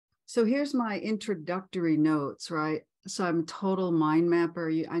So here's my introductory notes, right? So I'm a total mind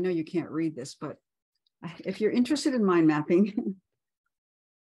mapper. I know you can't read this, but if you're interested in mind mapping,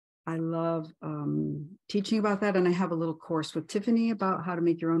 I love teaching about that. And I have a little course with Tiffany about how to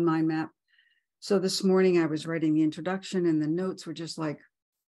make your own mind map. So this morning I was writing the introduction and the notes were just like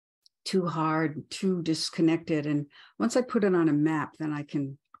too hard, too disconnected. And once I put it on a map, then I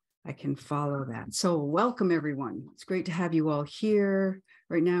can follow that. So welcome everyone. It's great to have you all here.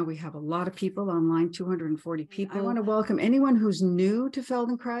 Right now we have a lot of people online, 240 people. I want to welcome anyone who's new to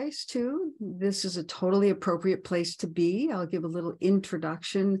Feldenkrais too. This is a totally appropriate place to be. I'll give a little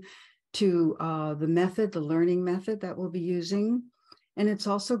introduction to the method, the learning method that we'll be using. And it's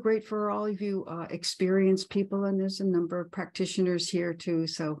also great for all of you experienced people, and there's a number of practitioners here too.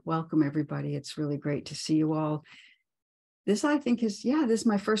 So welcome everybody. It's really great to see you all. This, I think, this is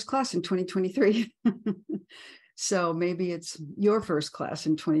my first class in 2023. So maybe it's your first class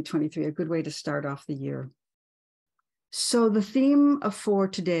in 2023, a good way to start off the year. So the theme for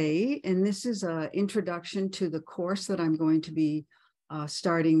today, and this is an introduction to the course that I'm going to be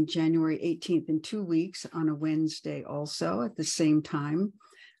starting January 18th in 2 weeks on a Wednesday also at the same time,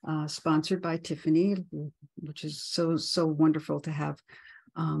 sponsored by Tiffany, which is so wonderful to have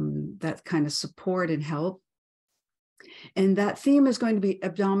that kind of support and help. And that theme is going to be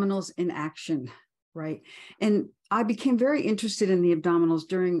abdominals in action, right? And I became very interested in the abdominals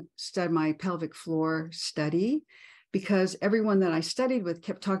during my pelvic floor study, because everyone that I studied with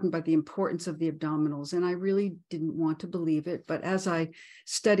kept talking about the importance of the abdominals, and I really didn't want to believe it. But as I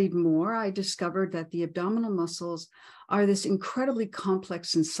studied more, I discovered that the abdominal muscles are this incredibly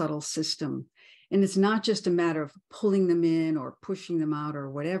complex and subtle system. And it's not just a matter of pulling them in or pushing them out or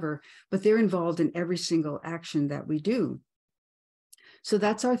whatever, but they're involved in every single action that we do. So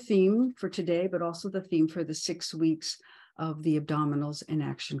that's our theme for today, but also the theme for the 6 weeks of the Abdominals in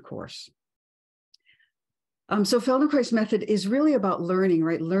Action course. So Feldenkrais method is really about learning,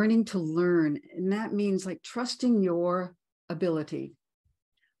 right? Learning to learn. And that means like trusting your ability.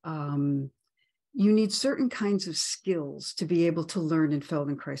 You need certain kinds of skills to be able to learn in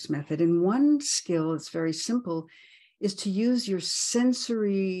Feldenkrais method. And one skill, it's very simple, is to use your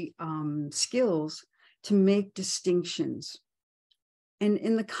sensory skills to make distinctions. And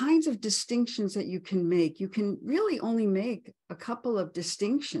in the kinds of distinctions that you can really only make a couple of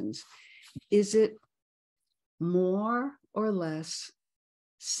distinctions. Is it more or less,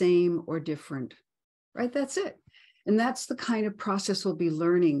 same or different, right? That's it. And that's the kind of process we'll be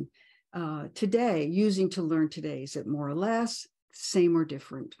learning today, using to learn today. Is it more or less, same or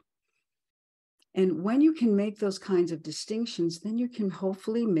different? And when you can make those kinds of distinctions, then you can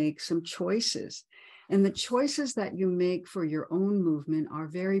hopefully make some choices. And the choices that you make for your own movement are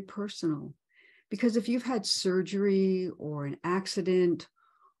very personal. Because if you've had surgery or an accident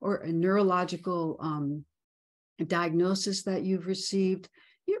or a neurological diagnosis that you've received,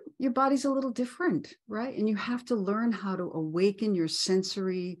 your body's a little different, right? And you have to learn how to awaken your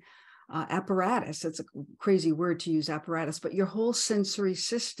sensory apparatus. It's a crazy word to use, apparatus, but your whole sensory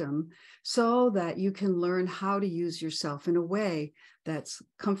system, so that you can learn how to use yourself in a way that's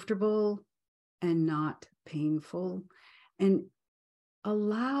comfortable and not painful, and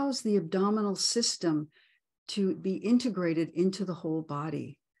allows the abdominal system to be integrated into the whole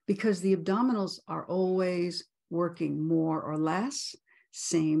body, because the abdominals are always working more or less,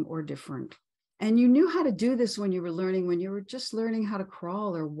 same or different. And you knew how to do this when you were just learning how to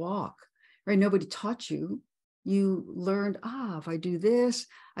crawl or walk, right? Nobody taught you. You learned, if I do this,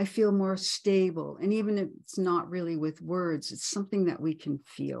 I feel more stable. And even if it's not really with words, it's something that we can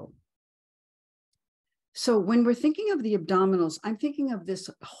feel. So when we're thinking of the abdominals, I'm thinking of this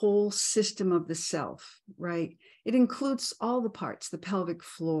whole system of the self, right? It includes all the parts, the pelvic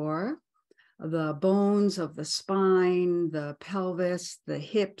floor, the bones of the spine, the pelvis, the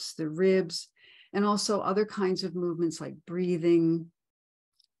hips, the ribs, and also other kinds of movements like breathing.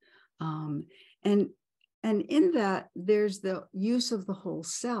 And in that, there's the use of the whole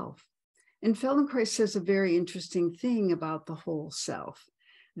self. And Feldenkrais says a very interesting thing about the whole self,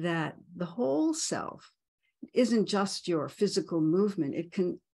 that the whole self isn't just your physical movement. It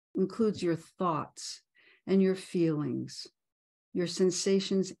includes your thoughts and your feelings, your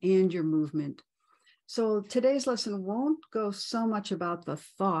sensations and your movement. So today's lesson won't go so much about the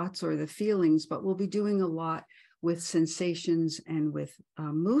thoughts or the feelings, but we'll be doing a lot with sensations and with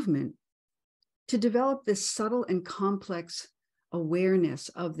movement to develop this subtle and complex awareness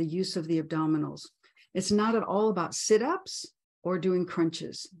of the use of the abdominals. It's not at all about sit-ups or doing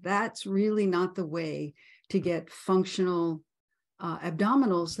crunches. That's really not the way to get functional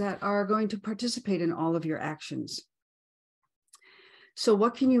abdominals that are going to participate in all of your actions. So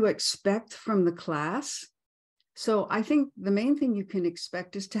what can you expect from the class? So I think the main thing you can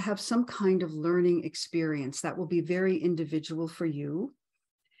expect is to have some kind of learning experience that will be very individual for you.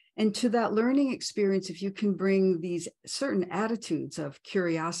 And to that learning experience, if you can bring these certain attitudes of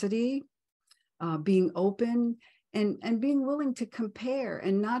curiosity, being open, and being willing to compare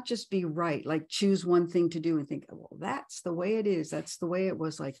and not just be right, like choose one thing to do and think, well, that's the way it is. That's the way it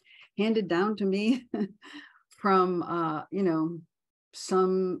was like handed down to me from,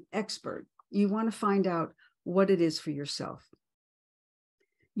 some expert. You want to find out what it is for yourself.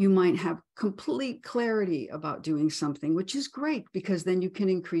 You might have complete clarity about doing something, which is great because then you can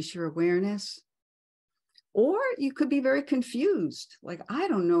increase your awareness. Or you could be very confused, like, I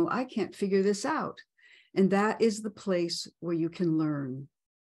don't know, I can't figure this out. And that is the place where you can learn.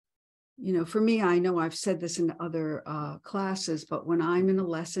 For me, I know I've said this in other classes, but when I'm in a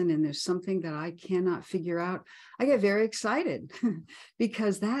lesson and there's something that I cannot figure out, I get very excited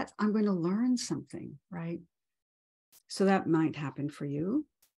because I'm going to learn something, right? So that might happen for you.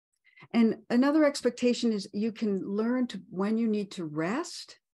 And another expectation is you can learn when you need to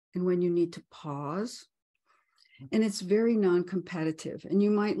rest and when you need to pause. And it's very non-competitive. And you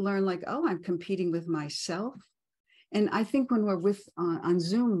might learn like, oh, I'm competing with myself. And I think when we're on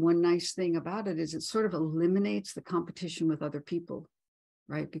Zoom, one nice thing about it is it sort of eliminates the competition with other people,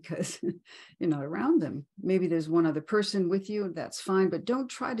 right? Because you're not around them. Maybe there's one other person with you, that's fine, but don't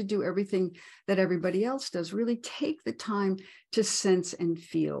try to do everything that everybody else does. Really take the time to sense and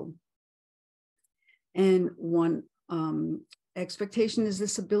feel. And one expectation is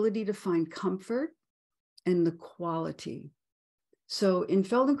this ability to find comfort and the quality. So in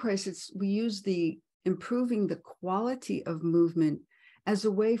Feldenkrais, we use improving the quality of movement as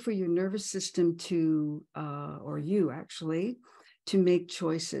a way for your nervous system to, or you actually, to make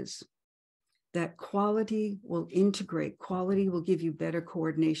choices. That quality will integrate. Quality will give you better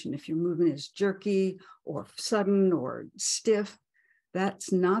coordination. If your movement is jerky or sudden or stiff,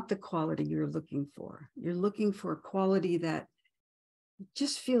 that's not the quality you're looking for. You're looking for a quality that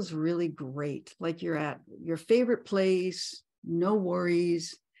just feels really great, like you're at your favorite place, no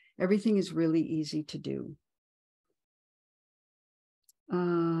worries, everything is really easy to do.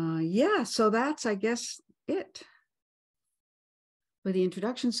 So that's, I guess, it for the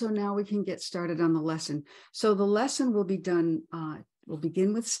introduction. So now we can get started on the lesson. So the lesson will be done, we'll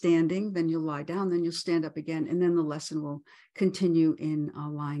begin with standing, then you'll lie down, then you'll stand up again, and then the lesson will continue in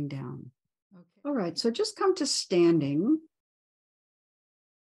lying down. Okay. All right, so just come to standing.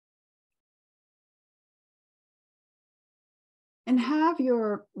 And have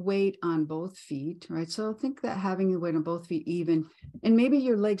your weight on both feet, right? So think that having your weight on both feet even, and maybe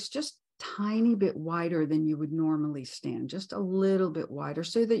your legs just tiny bit wider than you would normally stand, just a little bit wider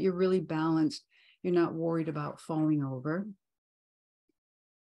so that you're really balanced. You're not worried about falling over.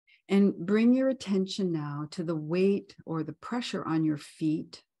 And bring your attention now to the weight or the pressure on your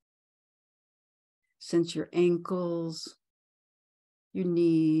feet. Sense your ankles, your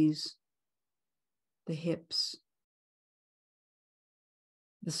knees, the hips,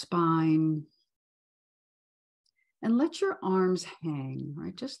 the spine, and let your arms hang,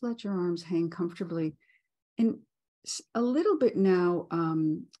 right? Just let your arms hang comfortably. And a little bit now,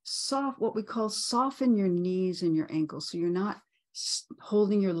 what we call soften your knees and your ankles. So you're not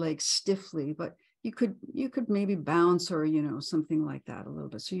holding your legs stiffly, but you could maybe bounce or, something like that a little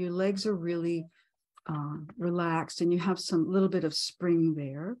bit. So your legs are really relaxed and you have some little bit of spring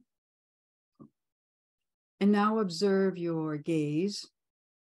there. And now observe your gaze.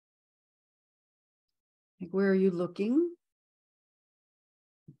 Like, where are you looking?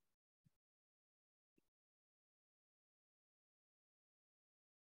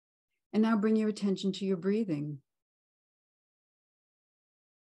 And now bring your attention to your breathing.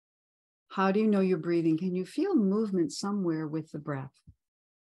 How do you know you're breathing? Can you feel movement somewhere with the breath?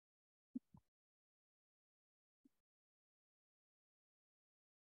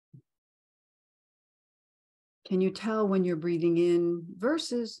 Can you tell when you're breathing in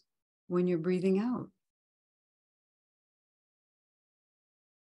versus when you're breathing out?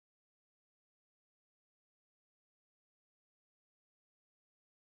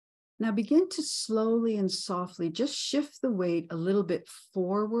 Now begin to slowly and softly just shift the weight a little bit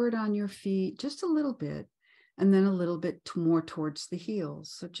forward on your feet, just a little bit, and then a little bit more towards the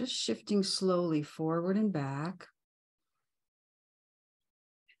heels. So just shifting slowly forward and back.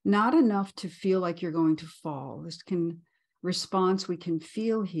 Not enough to feel like you're going to fall. This response we can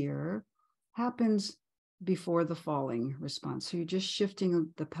feel here happens before the falling response. So you're just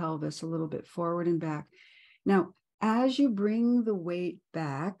shifting the pelvis a little bit forward and back. Now, as you bring the weight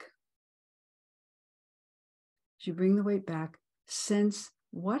back, sense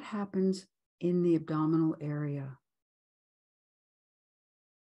what happens in the abdominal area.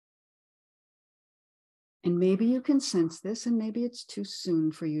 And maybe you can sense this, and maybe it's too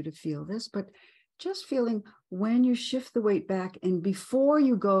soon for you to feel this, but just feeling when you shift the weight back and before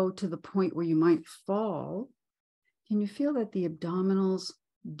you go to the point where you might fall, can you feel that the abdominals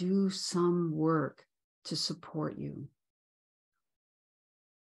do some work to support you?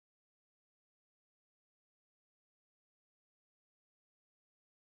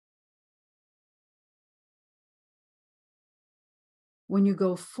 When you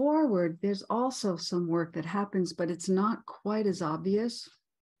go forward, there's also some work that happens, but it's not quite as obvious.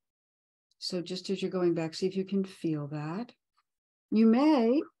 So just as you're going back, see if you can feel that. You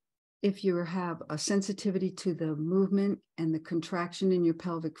may, if you have a sensitivity to the movement and the contraction in your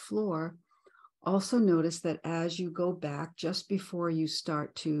pelvic floor, also notice that as you go back, just before you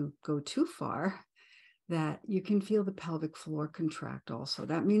start to go too far, that you can feel the pelvic floor contract also.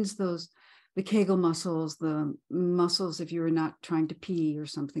 That means the Kegel muscles, the muscles, if you were not trying to pee or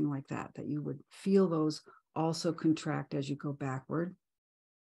something like that, that you would feel those also contract as you go backward.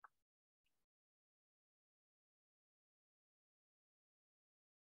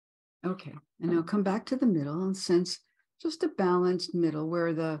 Okay, and now come back to the middle and sense just a balanced middle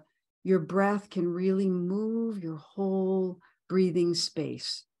where your breath can really move your whole breathing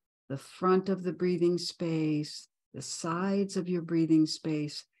space, the front of the breathing space, the sides of your breathing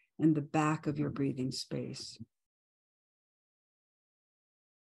space, and the back of your breathing space.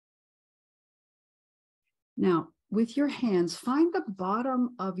 Now, with your hands, find the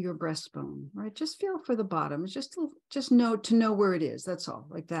bottom of your breastbone, right? Just feel for the bottom, just know where it is. That's all,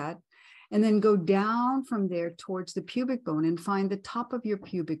 like that. And then go down from there towards the pubic bone and find the top of your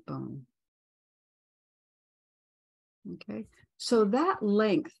pubic bone. Okay, so that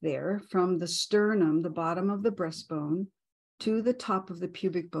length there from the sternum, the bottom of the breastbone, to the top of the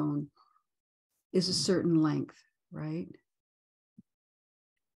pubic bone is a certain length, right?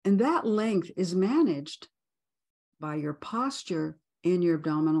 And that length is managed by your posture and your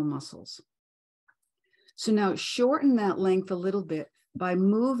abdominal muscles. So now shorten that length a little bit by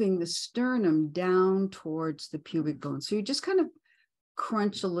moving the sternum down towards the pubic bone. So you just kind of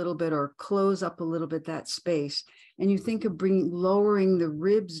crunch a little bit or close up a little bit that space. And you think of lowering the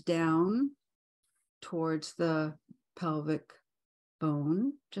ribs down towards the pelvic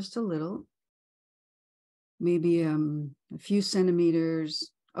bone, just a little, maybe a few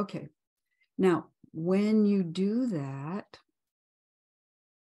centimeters. Okay. Now, when you do that,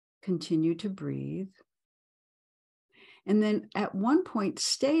 continue to breathe. And then at one point,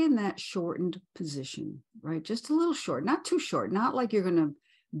 stay in that shortened position, right? Just a little short, not too short, not like you're going to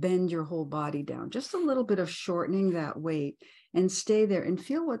bend your whole body down, just a little bit of shortening that weight, and stay there and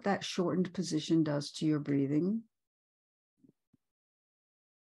feel what that shortened position does to your breathing.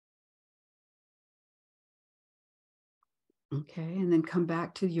 Okay, and then come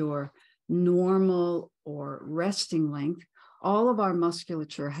back to your normal or resting length. All of our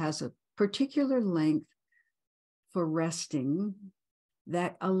musculature has a particular length for resting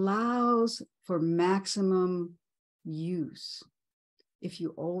that allows for maximum use. If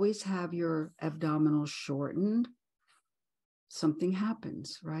you always have your abdominals shortened, something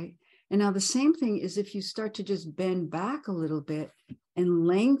happens, right? And now the same thing is if you start to just bend back a little bit and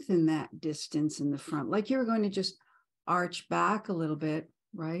lengthen that distance in the front, like you're going to just arch back a little bit,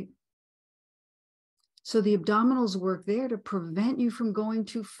 right? So the abdominals work there to prevent you from going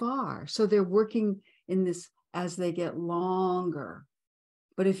too far. So they're working in this as they get longer.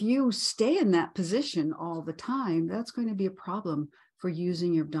 But if you stay in that position all the time, that's going to be a problem for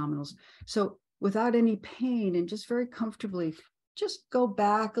using your abdominals. So without any pain and just very comfortably, just go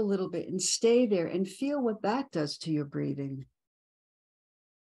back a little bit and stay there and feel what that does to your breathing.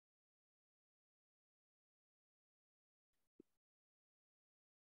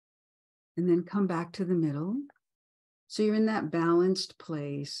 And then come back to the middle. So you're in that balanced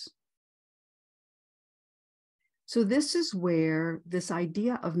place. So this is where this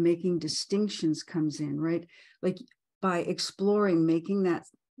idea of making distinctions comes in, right? Like by exploring making that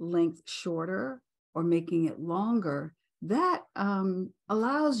length shorter or making it longer, that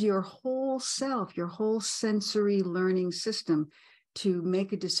allows your whole self, your whole sensory learning system to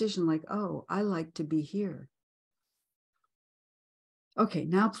make a decision like, oh, I like to be here. Okay,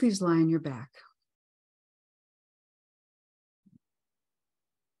 now please lie on your back.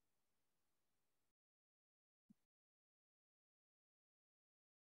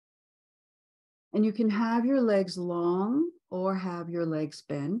 And you can have your legs long or have your legs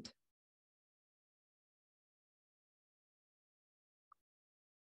bent.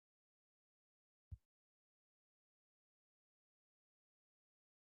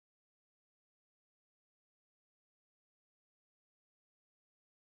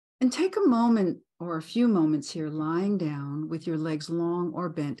 And take a moment or a few moments here lying down with your legs long or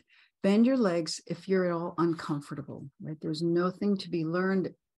bent. Bend your legs if you're at all uncomfortable, right? There's nothing to be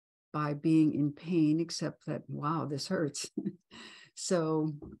learned by being in pain except that, wow, this hurts.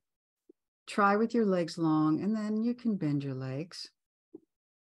 So try with your legs long, and then you can bend your legs.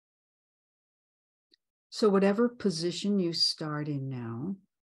 So whatever position you start in now,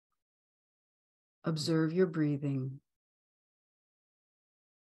 observe your breathing.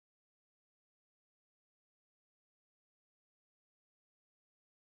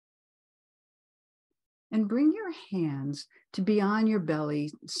 And bring your hands to be on your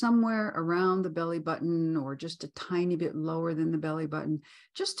belly, somewhere around the belly button or just a tiny bit lower than the belly button,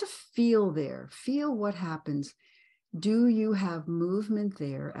 just to feel there. Feel what happens. Do you have movement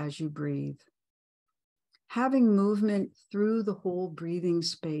there as you breathe? Having movement through the whole breathing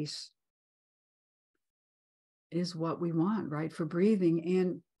space is what we want, right, for breathing.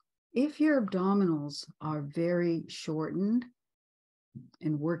 And if your abdominals are very shortened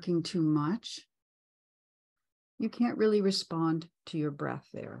and working too much, you can't really respond to your breath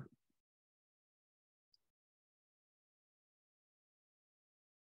there.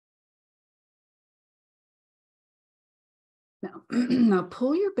 Now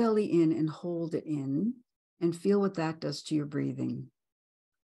pull your belly in and hold it in and feel what that does to your breathing.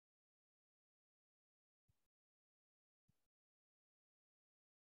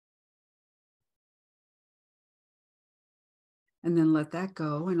 And then let that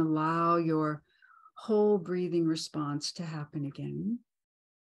go and allow your whole breathing response to happen again.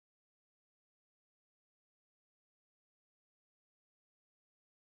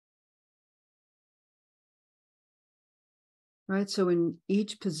 Right, so in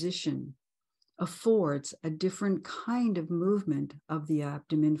each position affords a different kind of movement of the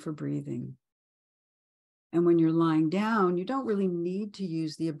abdomen for breathing. And when you're lying down, you don't really need to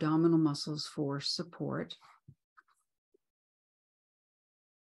use the abdominal muscles for support.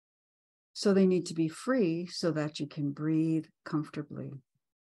 So they need to be free so that you can breathe comfortably.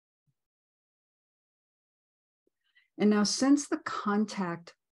 And now sense the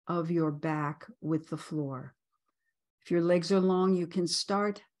contact of your back with the floor. If your legs are long, you can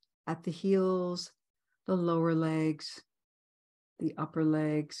start at the heels, the lower legs, the upper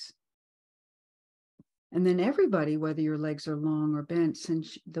legs. And then everybody, whether your legs are long or bent,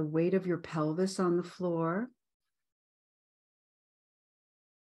 sense the weight of your pelvis on the floor,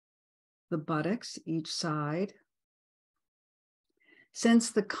 the buttocks each side.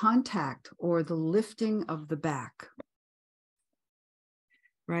 Sense the contact or the lifting of the back.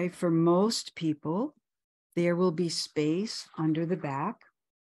 Right? For most people, there will be space under the back.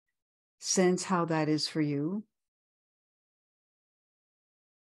 Sense how that is for you.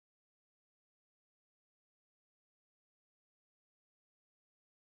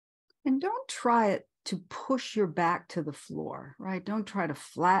 And don't try it to push your back to the floor, right? Don't try to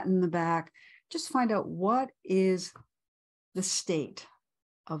flatten the back. Just find out what is the state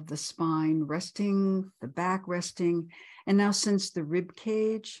of the spine resting, the back resting. And now sense the rib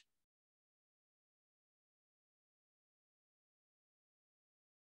cage.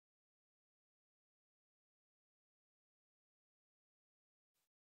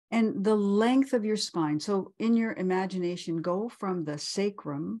 And the length of your spine. So in your imagination, go from the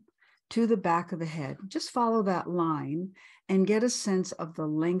sacrum to the back of the head. Just follow that line and get a sense of the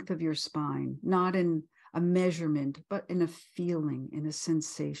length of your spine, not in a measurement, but in a feeling, in a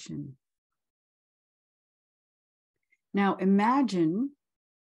sensation. Now imagine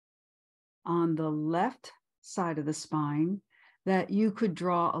on the left side of the spine that you could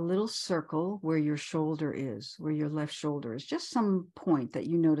draw a little circle where your shoulder is, where your left shoulder is, just some point that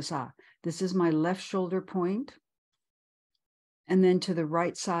you notice, this is my left shoulder point. And then to the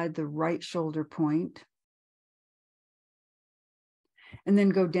right side, the right shoulder point. And then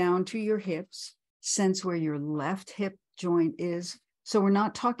go down to your hips, sense where your left hip joint is. So we're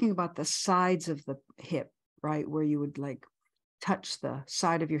not talking about the sides of the hip, right? Where you would like touch the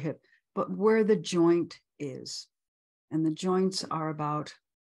side of your hip, but where the joint is. And the joints are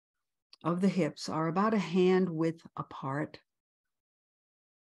of the hips are about a hand width apart.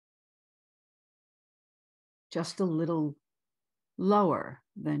 Just a little lower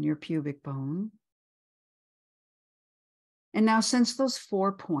than your pubic bone. And now sense those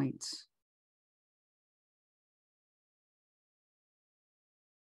 4 points.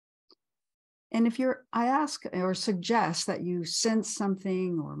 And if I ask or suggest that you sense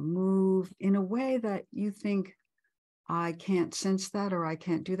something or move in a way that you think, I can't sense that or I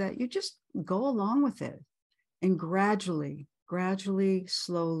can't do that, you just go along with it. And gradually,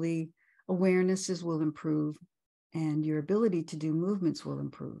 slowly, awarenesses will improve. and your ability to do movements will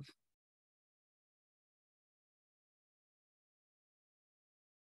improve.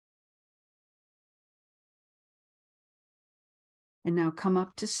 And now come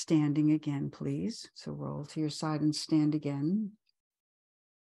up to standing again, please. So roll to your side and stand again.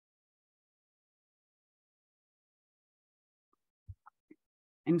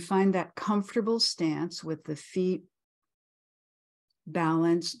 And find that comfortable stance with the feet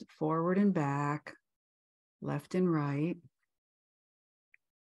balanced forward and back, left and right.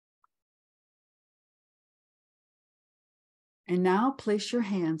 And now place your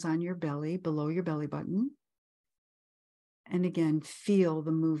hands on your belly, below your belly button. And again, feel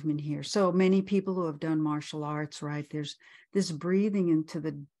the movement here. So many people who have done martial arts, right? There's this breathing into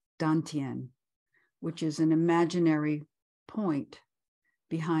the dantian, which is an imaginary point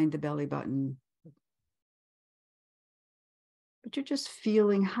behind the belly button. But you're just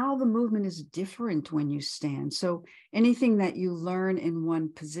feeling how the movement is different when you stand. So anything that you learn in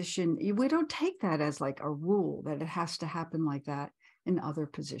one position, we don't take that as like a rule that it has to happen like that in other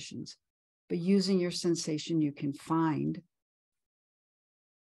positions. But using your sensation, you can find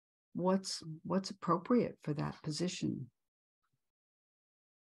what's appropriate for that position.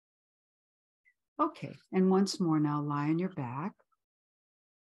 Okay, and once more now, lie on your back.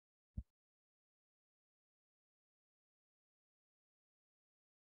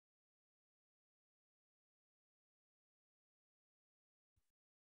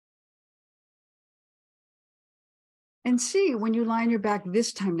 And see, when you lie on your back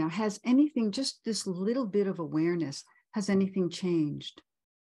this time now, has anything, just this little bit of awareness, has anything changed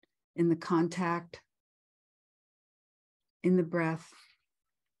in the contact, in the breath?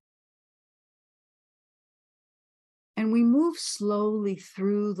 And we move slowly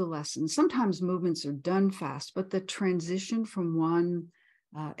through the lesson. Sometimes movements are done fast, but the transition from one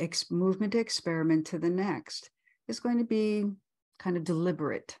movement experiment to the next is going to be kind of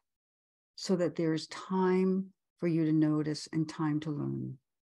deliberate so that there's time for you to notice and time to learn.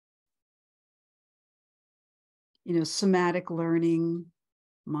 You know, somatic learning,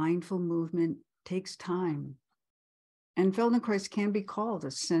 mindful movement takes time. And Feldenkrais can be called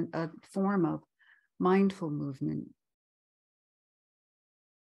a form of mindful movement.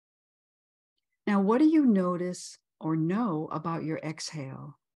 Now, what do you notice or know about your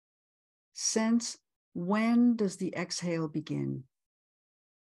exhale? Sense, when does the exhale begin?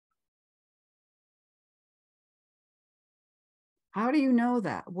 How do you know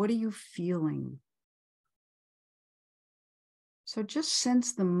that? What are you feeling? So just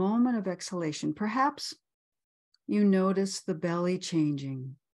sense the moment of exhalation. Perhaps you notice the belly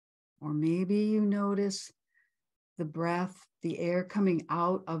changing, or maybe you notice the breath, the air coming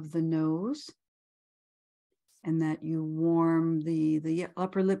out of the nose, and that you warm, the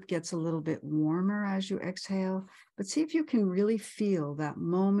upper lip gets a little bit warmer as you exhale. But see if you can really feel that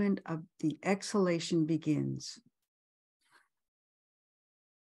moment of the exhalation begins.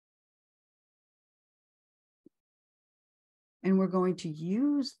 And we're going to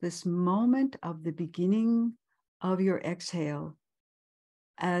use this moment of the beginning of your exhale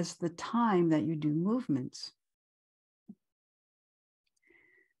as the time that you do movements.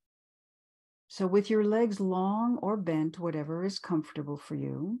 So with your legs long or bent, whatever is comfortable for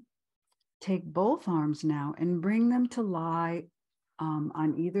you, take both arms now and bring them to lie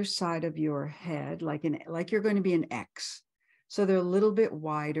on either side of your head, like you're going to be an X. So they're a little bit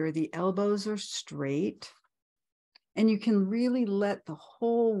wider. The elbows are straight. And you can really let the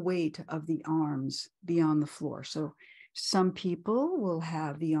whole weight of the arms be on the floor. So some people will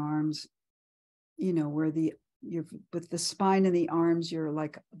have the arms, you know, where you're with the spine and the arms, you're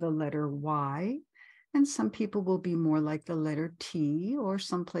like the letter Y. And some people will be more like the letter T or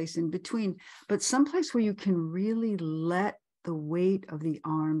someplace in between, but someplace where you can really let the weight of the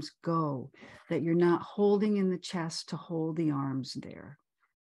arms go, that you're not holding in the chest to hold the arms there.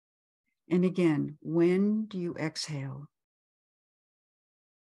 And again, when do you exhale?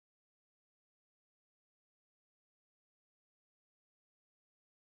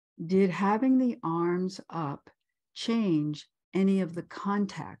 Did having the arms up change any of the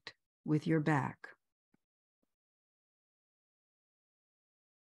contact with your back?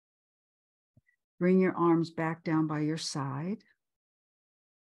 Bring your arms back down by your side.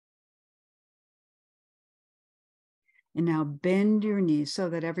 And now bend your knees so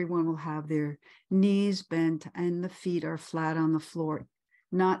that everyone will have their knees bent and the feet are flat on the floor,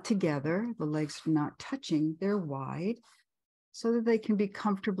 not together. The legs are not touching, they're wide so that they can be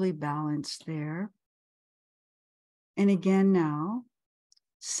comfortably balanced there. And again now,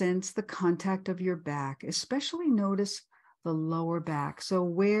 sense the contact of your back, especially notice the lower back. So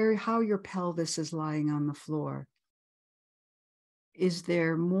how your pelvis is lying on the floor. Is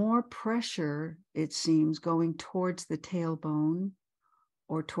there more pressure, it seems, going towards the tailbone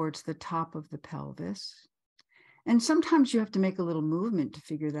or towards the top of the pelvis? And sometimes you have to make a little movement to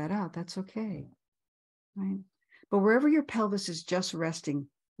figure that out. That's okay, right? But wherever your pelvis is just resting,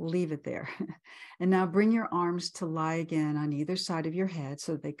 leave it there. And now bring your arms to lie again on either side of your head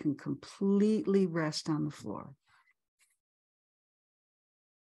so they can completely rest on the floor.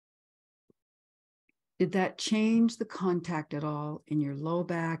 Did that change the contact at all in your low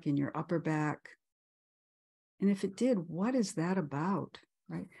back, in your upper back? And if it did, what is that about,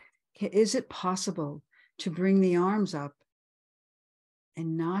 right? Is it possible to bring the arms up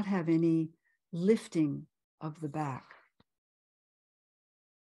and not have any lifting of the back?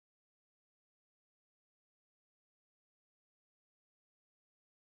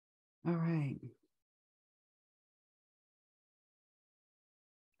 All right.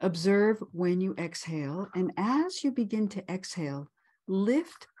 Observe when you exhale, and as you begin to exhale,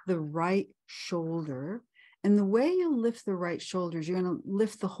 lift the right shoulder. And the way you lift the right shoulder is you're going to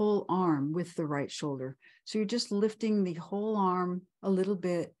lift the whole arm with the right shoulder. So you're just lifting the whole arm a little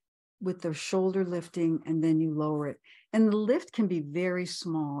bit with the shoulder lifting, and then you lower it. And the lift can be very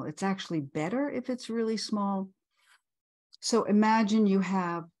small. It's actually better if it's really small. So imagine you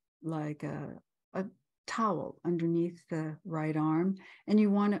have like a towel underneath the right arm, and you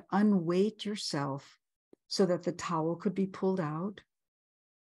want to unweight yourself so that the towel could be pulled out.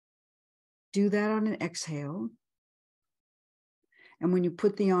 Do that on an exhale. And when you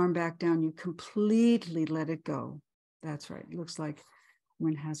put the arm back down, you completely let it go. That's right. It looks like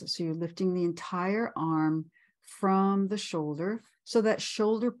one has it. So you're lifting the entire arm from the shoulder. So that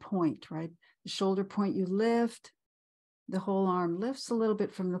shoulder point, right? The shoulder point you lift, the whole arm lifts a little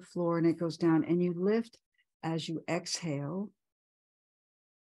bit from the floor and it goes down, and you lift as you exhale.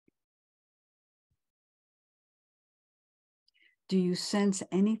 Do you sense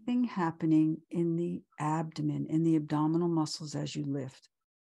anything happening in the abdomen, in the abdominal muscles as you lift?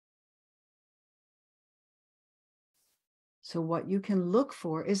 So what you can look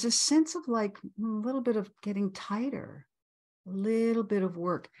for is a sense of like a little bit of getting tighter, a little bit of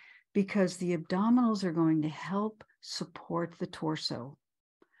work, because the abdominals are going to help support the torso.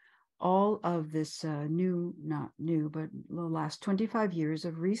 All of this not new, but the last 25 years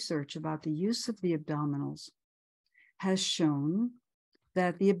of research about the use of the abdominals has shown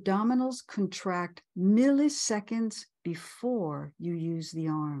that the abdominals contract milliseconds before you use the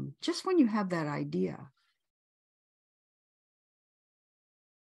arm, just when you have that idea.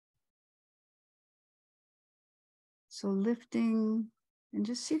 So lifting, and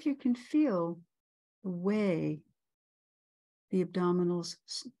just see if you can feel the way the abdominals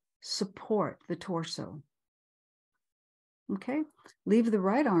support the torso. Okay, leave the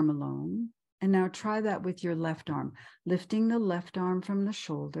right arm alone. And now try that with your left arm, lifting the left arm from the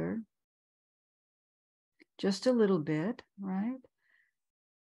shoulder. Just a little bit, right?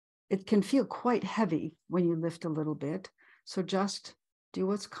 It can feel quite heavy when you lift a little bit. So just do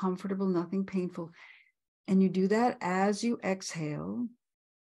what's comfortable, nothing painful. And you do that as you exhale.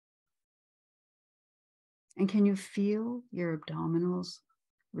 And can you feel your abdominals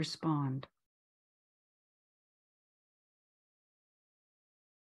respond?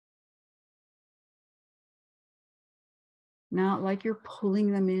 Not like you're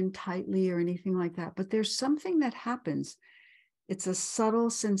pulling them in tightly or anything like that, but there's something that happens. It's a subtle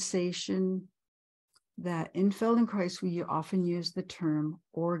sensation that in Feldenkrais, we often use the term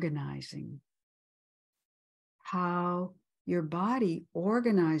organizing. How your body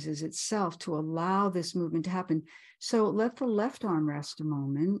organizes itself to allow this movement to happen. So let the left arm rest a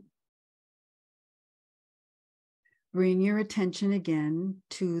moment. Bring your attention again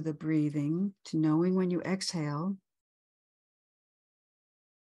to the breathing, to knowing when you exhale.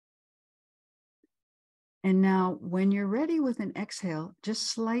 And now, when you're ready with an exhale, just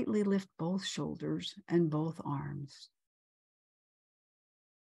slightly lift both shoulders and both arms.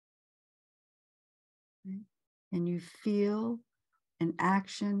 Okay. And you feel an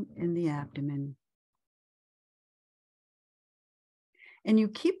action in the abdomen. And you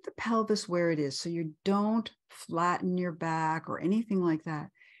keep the pelvis where it is, so you don't flatten your back or anything like that.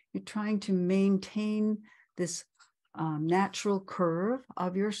 You're trying to maintain this natural curve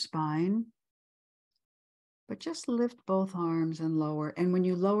of your spine. But just lift both arms and lower. And when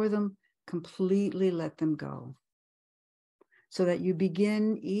you lower them, completely let them go. So that you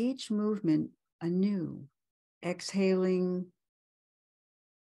begin each movement anew, exhaling,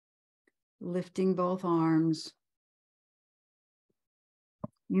 lifting both arms.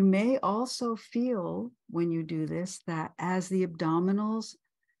 You may also feel when you do this that as the abdominals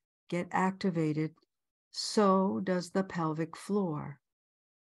get activated, so does the pelvic floor.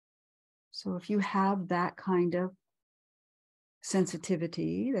 So if you have that kind of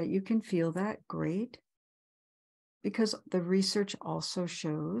sensitivity that you can feel that, great. Because the research also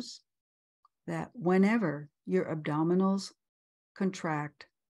shows that whenever your abdominals contract,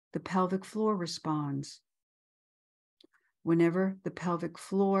 the pelvic floor responds. Whenever the pelvic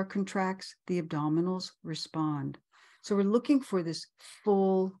floor contracts, the abdominals respond. So we're looking for this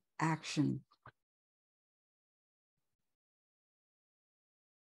full action.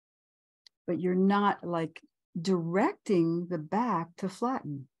 But you're not like directing the back to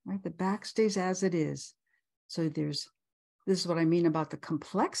flatten, right? The back stays as it is. So this is what I mean about the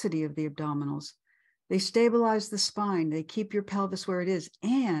complexity of the abdominals. They stabilize the spine, they keep your pelvis where it is,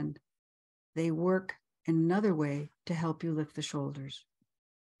 and they work in another way to help you lift the shoulders.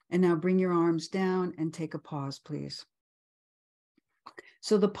 And now bring your arms down and take a pause, please.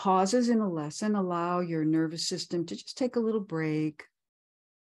 So the pauses in a lesson allow your nervous system to just take a little break.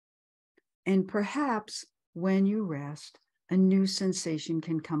 And perhaps when you rest, a new sensation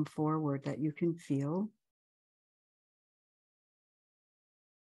can come forward that you can feel.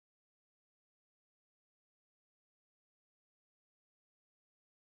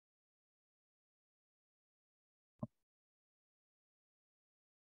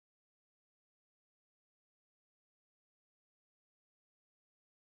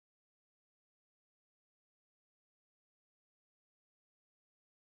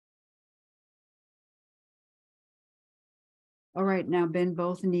 All right, now bend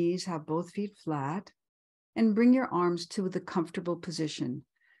both knees, have both feet flat, and bring your arms to the comfortable position.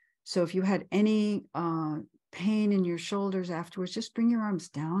 So if you had any pain in your shoulders afterwards, just bring your arms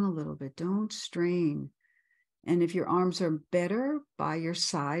down a little bit. Don't strain. And if your arms are better by your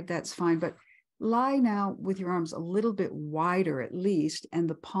side, that's fine. But lie now with your arms a little bit wider at least, and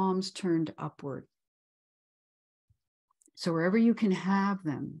the palms turned upward. So wherever you can have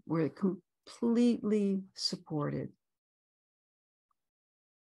them, we're completely supported.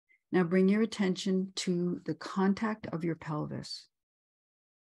 Now bring your attention to the contact of your pelvis.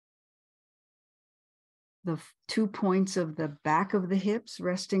 The 2 points of the back of the hips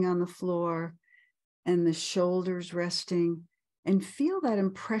resting on the floor and the shoulders resting, and feel that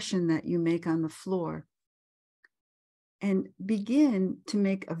impression that you make on the floor. And begin to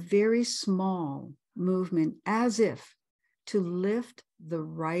make a very small movement as if to lift the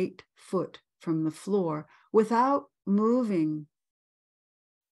right foot from the floor without moving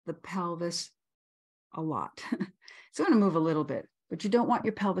the pelvis a lot. It's going to move a little bit, but you don't want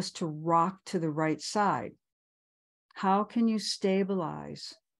your pelvis to rock to the right side. How can you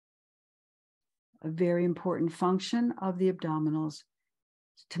stabilize? A very important function of the abdominals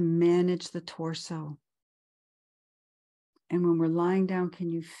to manage the torso. And when we're lying down, can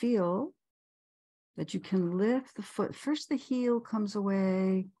you feel that you can lift the foot? First, the heel comes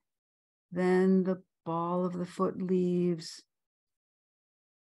away, then the ball of the foot leaves.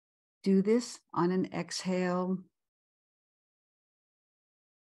 Do this on an exhale.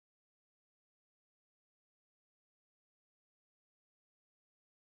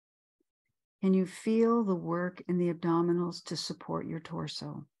 Can you feel the work in the abdominals to support your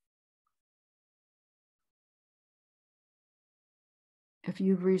torso? If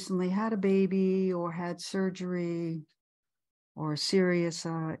you've recently had a baby or had surgery or a serious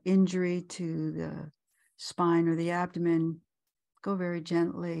injury to the spine or the abdomen, go very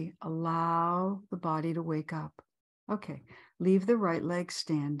gently. Allow the body to wake up. Okay, leave the right leg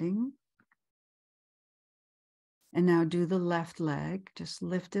standing. And now do the left leg. Just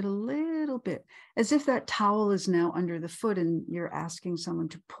lift it a little bit, as if that towel is now under the foot and you're asking someone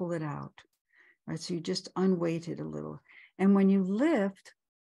to pull it out. Right? So you just unweight it a little. And when you lift,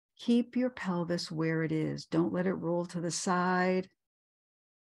 keep your pelvis where it is. Don't let it roll to the side.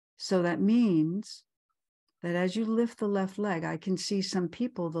 So that means that as you lift the left leg, I can see some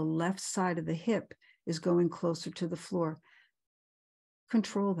people, the left side of the hip is going closer to the floor.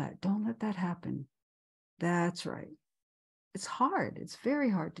 Control that. Don't let that happen. That's right. It's hard. It's very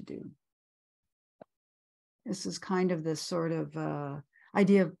hard to do. This is kind of this sort of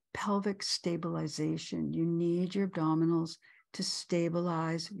idea of pelvic stabilization. You need your abdominals to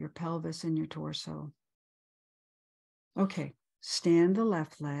stabilize your pelvis and your torso. Okay, stand the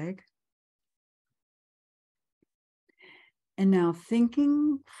left leg. And now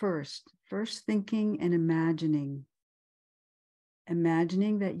thinking first thinking and imagining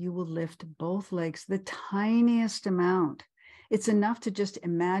that you will lift both legs the tiniest amount. It's enough to just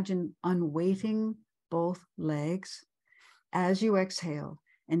imagine unweighting both legs as you exhale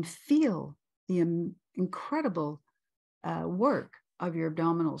and feel the incredible work of your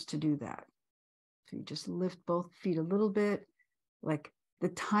abdominals to do that. So you just lift both feet a little bit, like the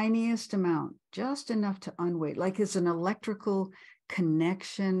tiniest amount, just enough to unweight, like it's an electrical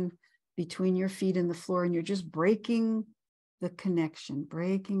connection between your feet and the floor, and you're just breaking the connection,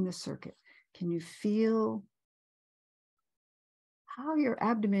 breaking the circuit. Can you feel how your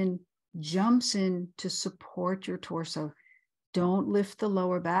abdomen jumps in to support your torso? Don't lift the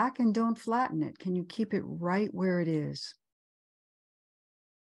lower back and don't flatten it. Can you keep it right where it is?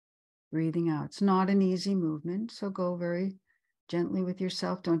 Breathing out. It's not an easy movement, so go very gently with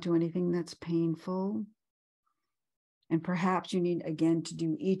yourself. Don't do anything that's painful. And perhaps you need, again, to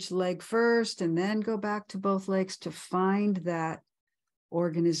do each leg first and then go back to both legs to find that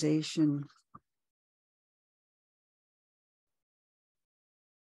organization.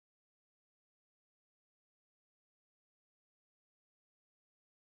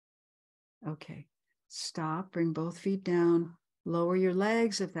 Okay, stop, bring both feet down, lower your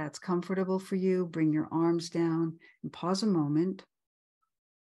legs if that's comfortable for you, bring your arms down and pause a moment.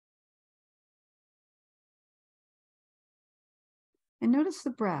 And notice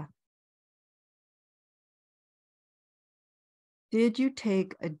the breath. Did you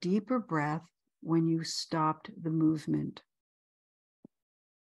take a deeper breath when you stopped the movement?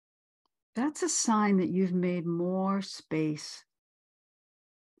 That's a sign that you've made more space,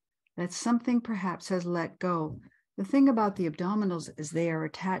 that something perhaps has let go. The thing about the abdominals is they are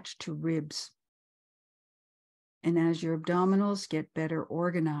attached to ribs. And as your abdominals get better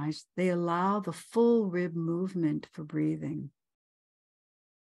organized, they allow the full rib movement for breathing.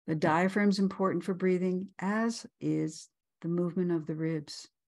 The diaphragm is important for breathing, as is the movement of the ribs.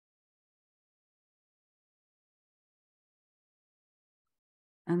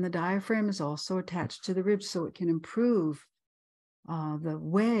 And the diaphragm is also attached to the ribs, so it can improve the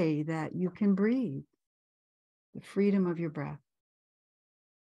way that you can breathe, the freedom of your breath.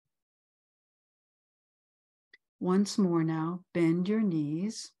 Once more now, bend your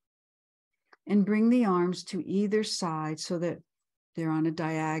knees and bring the arms to either side so that they're on a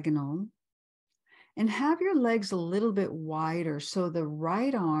diagonal. And have your legs a little bit wider so the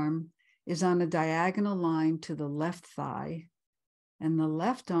right arm is on a diagonal line to the left thigh, and the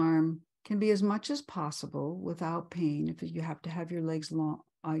left arm can be as much as possible without pain. If you have to have your legs long,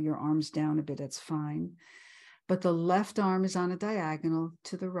 your arms down a bit, that's fine. But the left arm is on a diagonal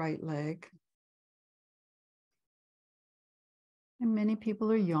to the right leg. And many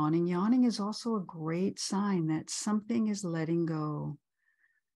people are yawning. Yawning is also a great sign that something is letting go,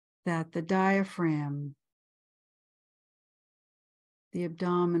 that the diaphragm, the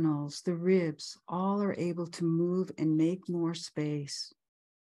abdominals, the ribs, all are able to move and make more space.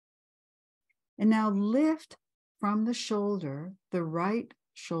 And now lift from the shoulder, the right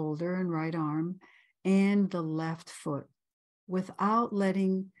shoulder and right arm, and the left foot without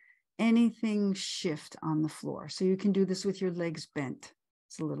letting anything shift on the floor. So you can do this with your legs bent.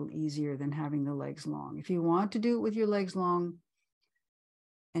 It's a little easier than having the legs long. If you want to do it with your legs long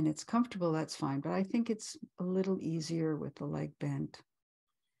and it's comfortable, that's fine. But I think it's a little easier with the leg bent.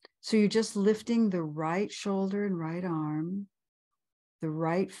 So you're just lifting the right shoulder and right arm, the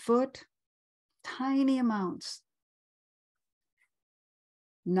right foot, tiny amounts,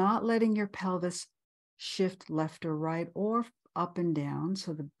 not letting your pelvis shift left or right or up and down,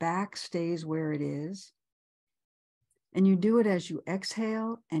 so the back stays where it is. And you do it as you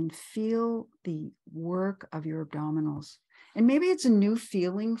exhale and feel the work of your abdominals. And maybe it's a new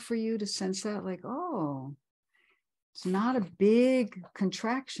feeling for you to sense that, like, oh, it's not a big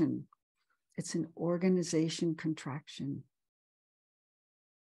contraction. It's an organization contraction.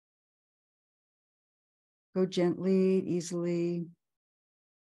 Go gently, easily.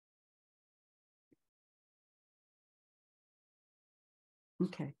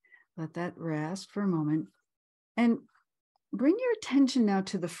 Okay, let that rest for a moment. And bring your attention now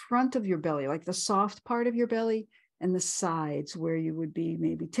to the front of your belly, like the soft part of your belly and the sides where you would be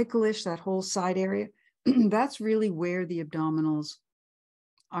maybe ticklish, that whole side area. That's really where the abdominals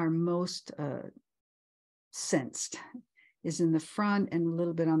are most sensed, is in the front and a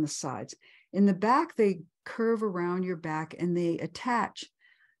little bit on the sides. In the back, they curve around your back and they attach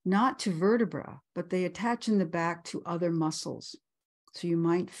not to vertebra, but they attach in the back to other muscles. So you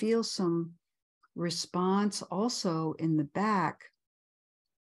might feel some response also in the back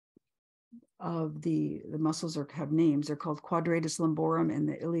of the muscles have names. They're called quadratus lumborum and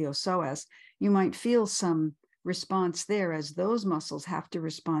the iliopsoas. You might feel some response there as those muscles have to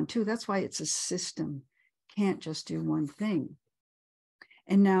respond too. That's why it's a system. Can't just do one thing.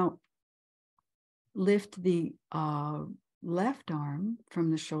 And now lift the left arm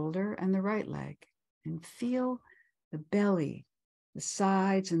from the shoulder and the right leg and feel the belly the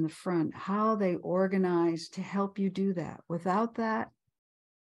sides and the front, how they organize to help you do that. Without that,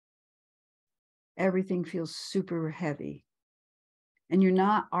 everything feels super heavy. And you're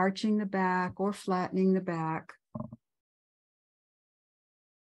not arching the back or flattening the back.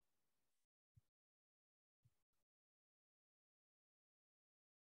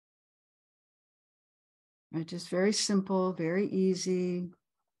 Right, just very simple, very easy.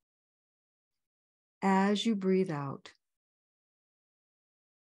 As you breathe out.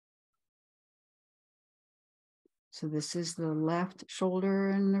 So this is the left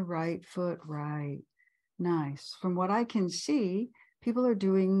shoulder and the right foot, right. Nice. From what I can see, people are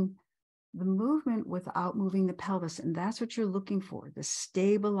doing the movement without moving the pelvis, and that's what you're looking for, the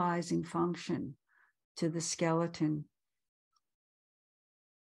stabilizing function to the skeleton.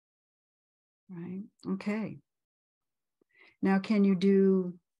 Right? Okay. Now, can you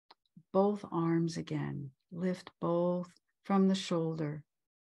do both arms again? Lift both from the shoulder.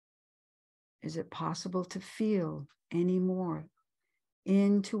 Is it possible to feel any more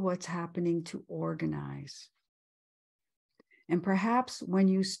into what's happening to organize? And perhaps when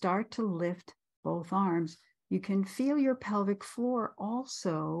you start to lift both arms, you can feel your pelvic floor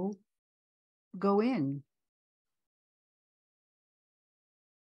also go in.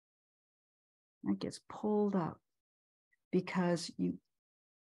 It gets pulled up because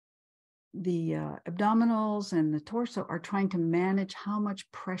the abdominals and the torso are trying to manage how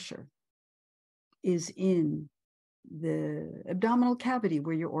much pressure is in the abdominal cavity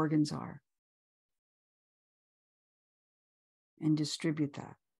where your organs are, and distribute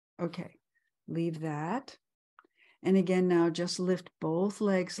that. Okay, leave that. And again, now just lift both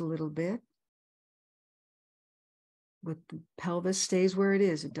legs a little bit. With the pelvis stays where it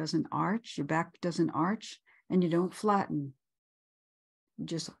is. It doesn't arch, your back doesn't arch, and you don't flatten. You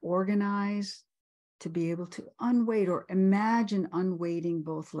just organize to be able to unweight or imagine unweighting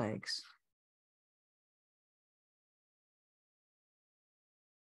both legs.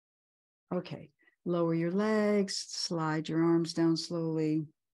 Okay, lower your legs, slide your arms down slowly,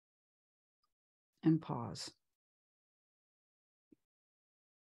 and pause.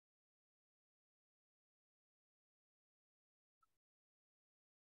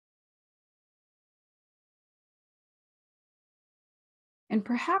 And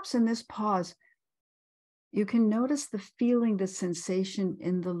perhaps in this pause, you can notice the feeling, the sensation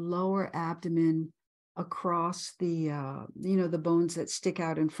in the lower abdomen across the, the bones that stick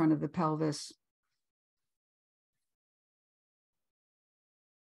out in front of the pelvis.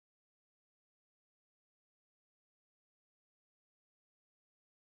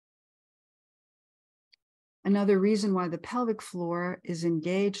 Another reason why the pelvic floor is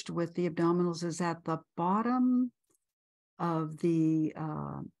engaged with the abdominals is at the bottom of the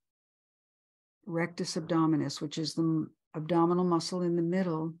rectus abdominis, which is the abdominal muscle in the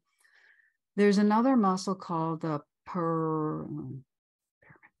middle. There's another muscle called the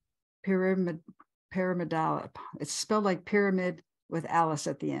pyramidal. It's spelled like pyramid with Alice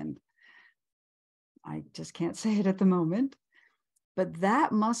at the end. I just can't say it at the moment. But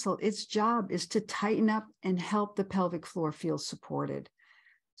that muscle, its job is to tighten up and help the pelvic floor feel supported.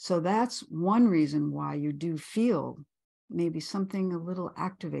 So that's one reason why you do feel maybe something a little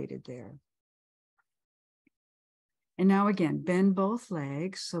activated there. And now again, bend both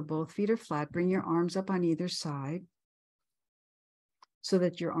legs so both feet are flat. Bring your arms up on either side so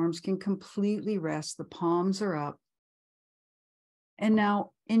that your arms can completely rest. The palms are up. And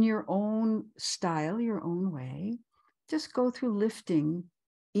now in your own style, your own way, just go through lifting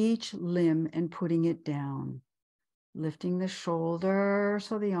each limb and putting it down. Lifting the shoulder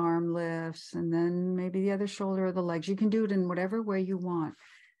so the arm lifts, and then maybe the other shoulder or the legs. You can do it in whatever way you want.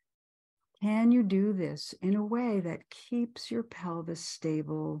 Can you do this in a way that keeps your pelvis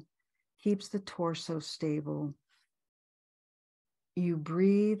stable, keeps the torso stable? You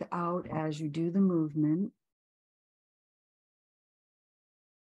breathe out as you do the movement.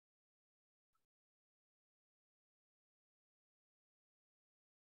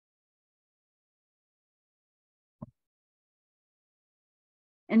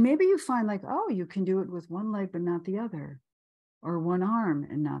 And maybe you find like, oh, you can do it with one leg, but not the other, or one arm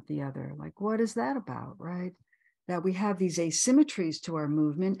and not the other. Like, what is that about, right? That we have these asymmetries to our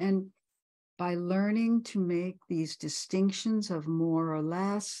movement. And by learning to make these distinctions of more or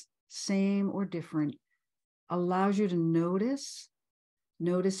less, same or different, allows you to notice.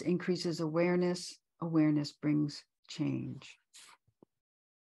 Notice increases awareness. Awareness brings change.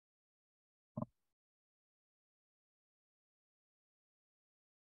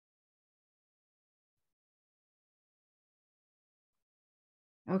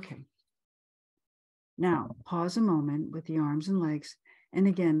 Okay. Now, pause a moment with the arms and legs. And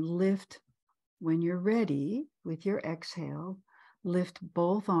again, lift when you're ready with your exhale. Lift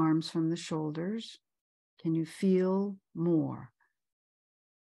both arms from the shoulders. Can you feel more?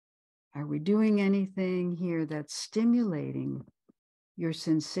 Are we doing anything here that's stimulating your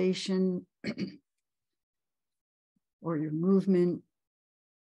sensation or your movement?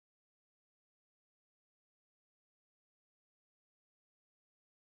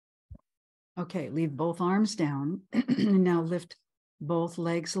 Okay, leave both arms down. And now lift both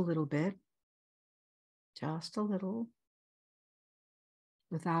legs a little bit, just a little,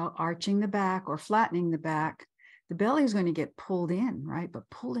 without arching the back or flattening the back. The belly is going to get pulled in, right? But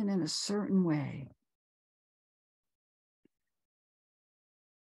pulled in a certain way.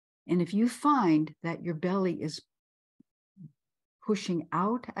 And if you find that your belly is pushing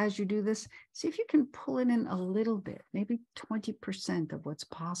out as you do this, see if you can pull it in a little bit, maybe 20% of what's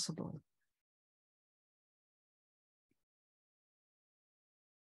possible.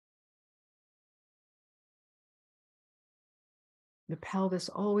 The pelvis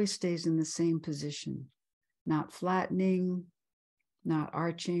always stays in the same position, not flattening, not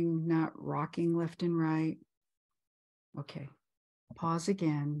arching, not rocking left and right. Okay, pause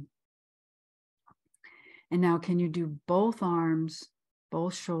again. And now can you do both arms,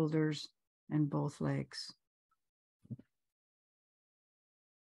 both shoulders, and both legs?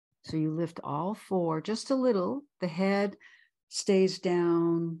 So you lift all four, just a little. The head stays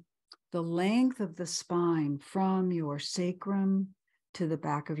down. The length of the spine from your sacrum to the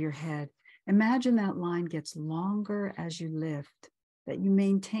back of your head. Imagine that line gets longer as you lift, that you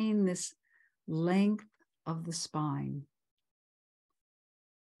maintain this length of the spine.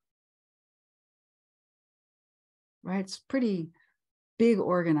 Right? It's pretty big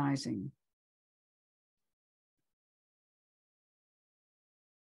organizing.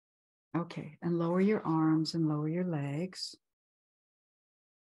 Okay, and lower your arms and lower your legs.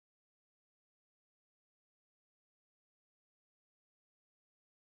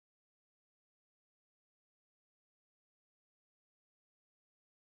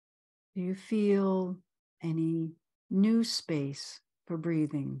 Do you feel any new space for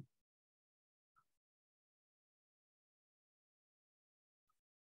breathing?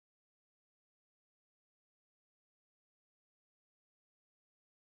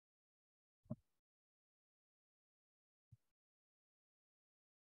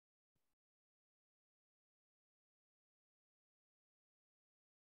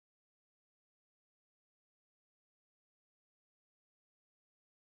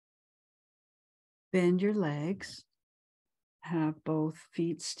 Bend your legs. Have both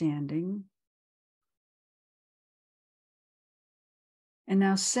feet standing. And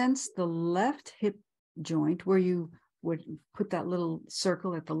now sense the left hip joint where you would put that little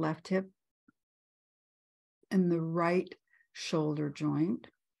circle at the left hip, and the right shoulder joint.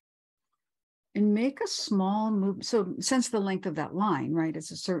 And make a small move. So sense the length of that line, right?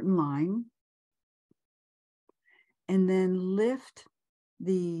 It's a certain line. And then lift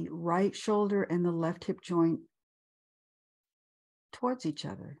the right shoulder and the left hip joint towards each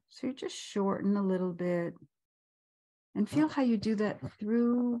other. So you just shorten a little bit and feel how you do that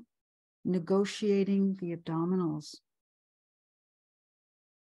through negotiating the abdominals.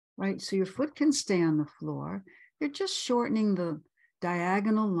 Right? So your foot can stay on the floor. You're just shortening the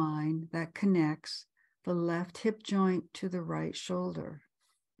diagonal line that connects the left hip joint to the right shoulder.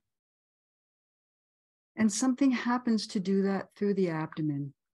 And something happens to do that through the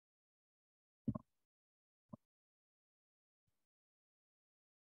abdomen.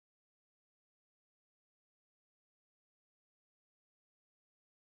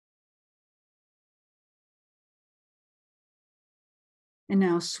 And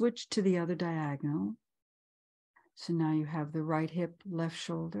now switch to the other diagonal. So now you have the right hip, left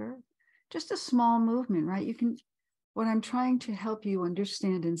shoulder. Just a small movement, right? You can, what I'm trying to help you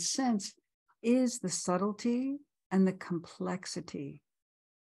understand and sense is the subtlety and the complexity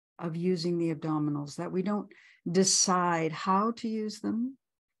of using the abdominals, that we don't decide how to use them.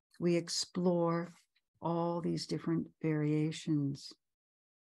 We explore all these different variations.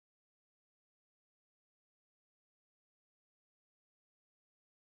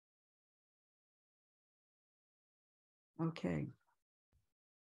 Okay.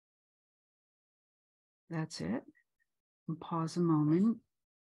 That's it. And pause a moment.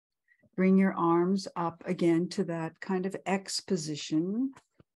 Bring your arms up again to that kind of X position.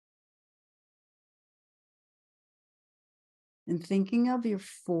 And thinking of your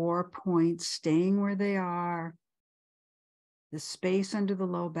 4 points staying where they are, the space under the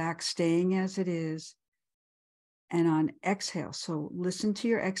low back staying as it is, And on exhale, so listen to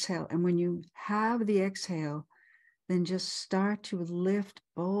your exhale. And when you have the exhale, then just start to lift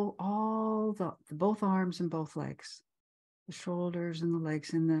both arms and both legs, the shoulders and the legs,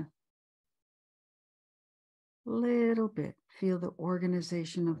 in the little bit. Feel the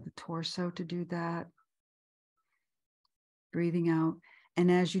organization of the torso to do that. Breathing out.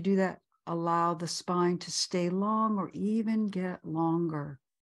 And as you do that, allow the spine to stay long or even get longer.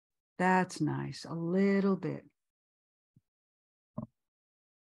 That's nice. A little bit.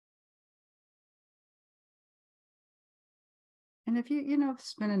 And if if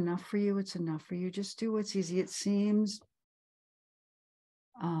it's been enough for you, it's enough for you. Just do what's easy. It seems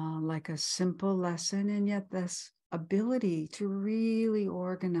like a simple lesson, and yet this ability to really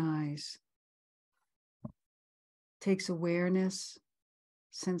organize takes awareness,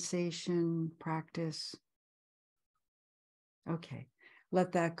 sensation, practice. Okay,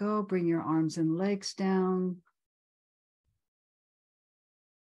 let that go. Bring your arms and legs down.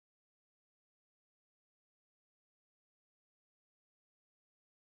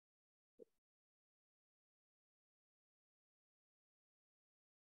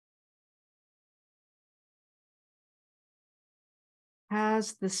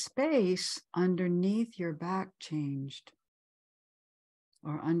 Has the space underneath your back changed?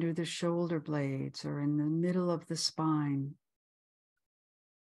 Or under the shoulder blades, or in the middle of the spine?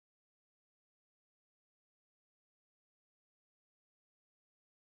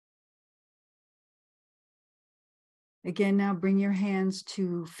 Again, now bring your hands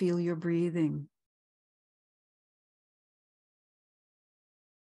to feel your breathing.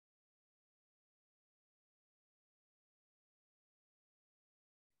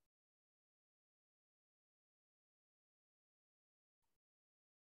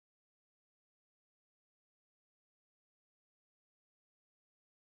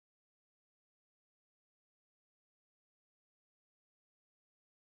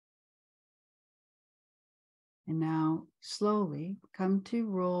 And now slowly come to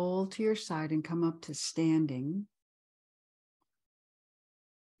roll to your side and come up to standing.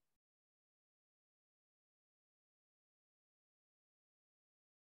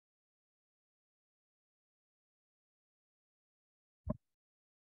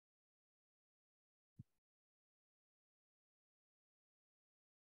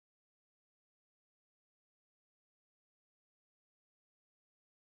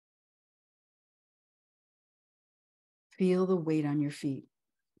 Feel the weight on your feet.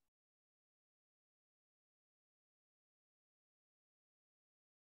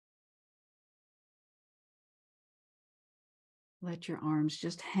 Let your arms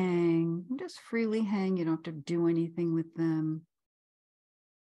just hang, just freely hang. You don't have to do anything with them.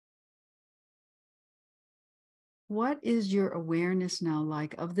 What is your awareness now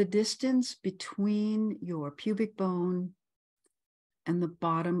like of the distance between your pubic bone and the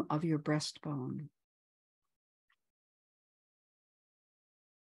bottom of your breastbone?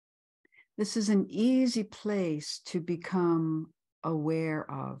 This is an easy place to become aware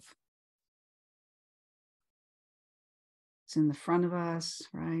of. It's in the front of us,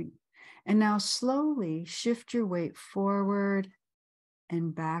 right? And now slowly shift your weight forward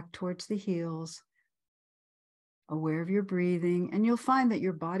and back towards the heels, aware of your breathing. And you'll find that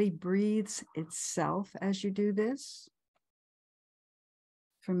your body breathes itself as you do this.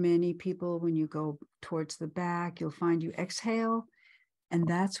 For many people, when you go towards the back, you'll find you exhale, and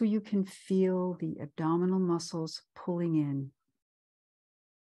that's where you can feel the abdominal muscles pulling in.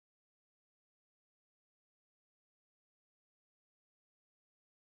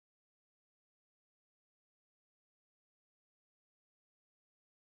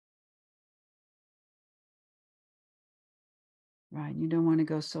 Right, you don't want to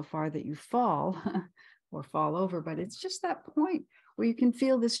go so far that you fall or fall over, but it's just that point where you can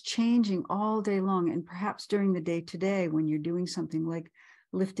feel this changing all day long. And perhaps during the day today, when you're doing something like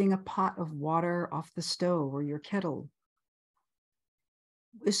lifting a pot of water off the stove or your kettle,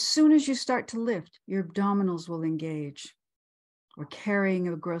 as soon as you start to lift, your abdominals will engage, or carrying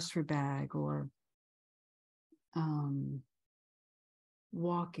a grocery bag, or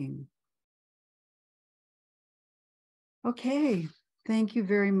walking. Okay, thank you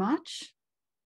very much.